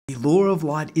The Law of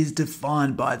Light is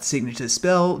defined by its signature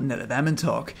spell, Net of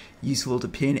Amantok, useful to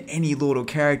pin any lord or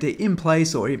character in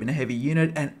place or even a heavy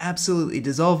unit and absolutely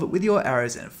dissolve it with your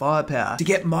arrows and firepower. To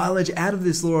get mileage out of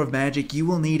this law of magic, you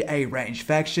will need a ranged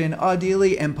faction,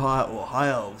 ideally Empire or High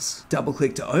Elves. Double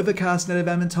click to overcast Net of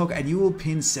Amantok and you will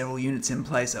pin several units in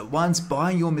place at once,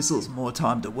 buying your missiles more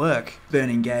time to work.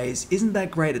 Burning Gaze isn't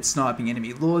that great at sniping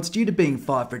enemy lords due to being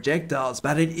 5 projectiles,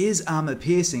 but it is armor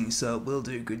piercing, so it will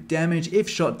do good damage if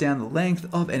shot down the length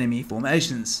of enemy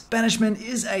formations. Banishment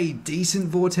is a decent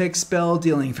vortex spell,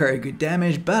 dealing very good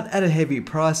damage, but at a heavy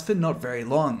price for not very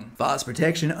long. Fast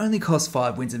Protection only costs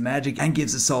 5 Winds of Magic and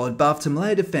gives a solid buff to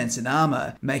melee defense and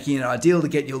armor, making it ideal to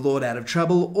get your lord out of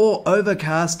trouble or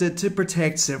overcast it to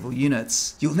protect several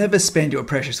units. You'll never spend your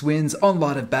precious winds on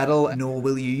Light of Battle, nor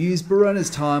will you use Barona's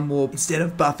Time Warp. Instead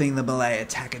of buffing the melee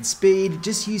attack and speed,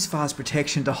 just use Fast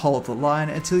Protection to hold the line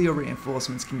until your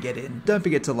reinforcements can get in. Don't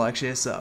forget to like, share, sub.